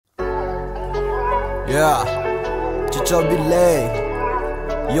Yeah, Chicho Bilay,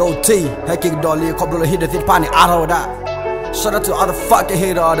 Yo T, hacking dolly, couple of hit the thing panic out of that. Shout out to all the fucking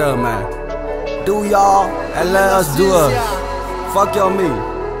hater out there, man. Do y'all and let us do us. Fuck y'all me.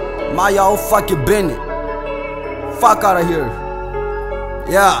 My y'all fucking Bennett. Fuck out of here.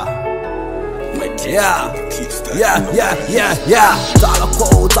 Yeah. Tala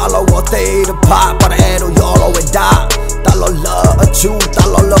ko, tala wo te the pop, but I had y'all always die. Tala love a chew,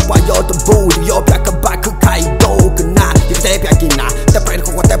 tala love why you're the boo. You're back a back a kai dog, na. You say back in the bread,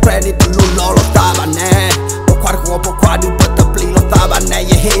 what the bread is the lull of Tabane. But the plea of Tabane,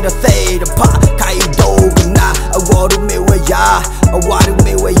 you hate a say the pop, kai dog, na. I want to me with ya, I want to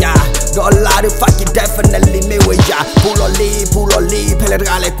me with ya. Got a lot of fucking definitely me with ya. Pull or leave,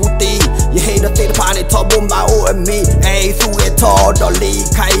 Pelegale Kuti. You hate the thing, party, top of my own me. Hey, through it all, Dolly,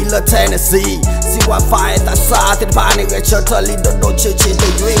 Kyla, Tennessee. See what fight I saw, the party, totally don't know chichi. The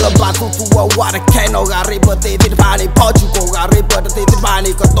drill about to a water can or a ripper, the party, Portugal, a ripper, the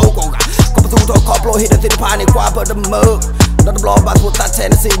party, Kotoga. Come through the couple, hit the party, quap the mug. Not the blow, but what that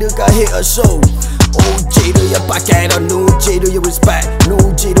Tennessee, you can hear a show. OG do you packet, or no G do you respect? No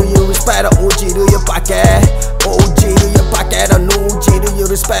G do you respect, or OG do you packet? OG do you packet, or no G do you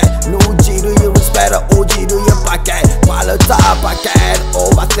respect? No G do you respect, or OG do you packet? While a top packet,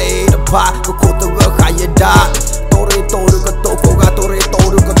 over say the pot, go to work, how you die. Tore,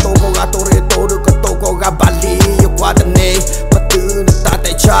 Bali, you got the name, but do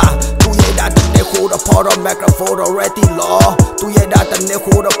the cha. The pot of microphone already law. Do you that the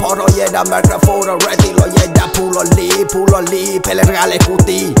nickel the pot of the microphone already law? Yeah, that pull or leave, Pelegale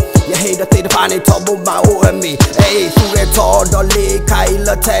Kuti. You hate the thing, funny top of my own me. Hey, through it all, Dolly,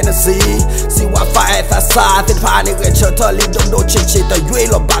 Kyla, Tennessee. See what fight I saw, the panic, totally don't know chichi. The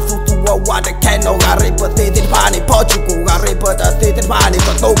real of Batu to a water candle, I rip a thing, panic, Portugal, I rip a thing, panic,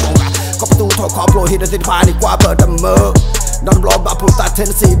 Kotoga. Couple to couple, hit the panic, quapper the mug. Don't blow up, put that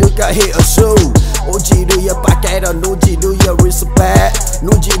Tennessee, do get hit a shoe. OG do you packet, or no G do you respect? No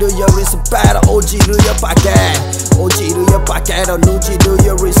G do you respect, or OG do you packet? OG do you packet, or no G do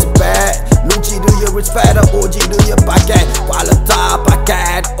you respect? No G do you respect, or OG do you packet? While the top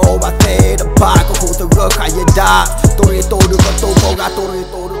packet, over there the pack, who to work, how you die? Torito do the Toga,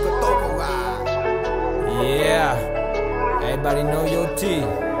 Torito do the Toga. Yeah, everybody know your T.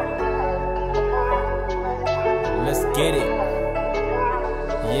 Let's get it.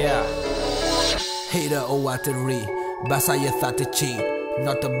 Yeah. Hater o wateri, basa ye thate chi.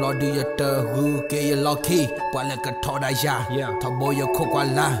 Not the blood do you who get your lucky. But like a toda ya, tobo your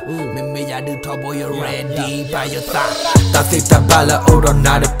coquala. Me ya do tobo your ready by your thigh. Tacita bala oro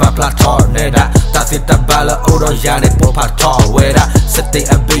nade papla tornada. Tacita bala oro yane popa torweda. Sete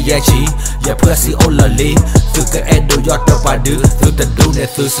a biyachi, ya pussy olali. Through the edo yota badu, through the dune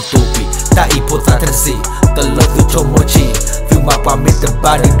through stupi. Ta ipota tensi, the love to chomochi. Through my pamit the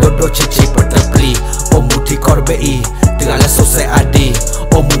body, dodo chichi patabli. Omuti korbe. Tegala sose adi,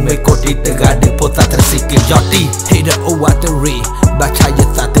 omu me koti tegadi pota tersiki joti. Hater o wateri, baca ye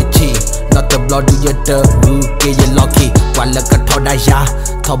tate chi. Not the blood do you who get you lucky. Wala ka toda ya,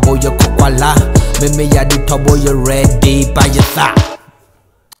 tobo yo kokwala. Me ya di tobo yo ready by your thigh.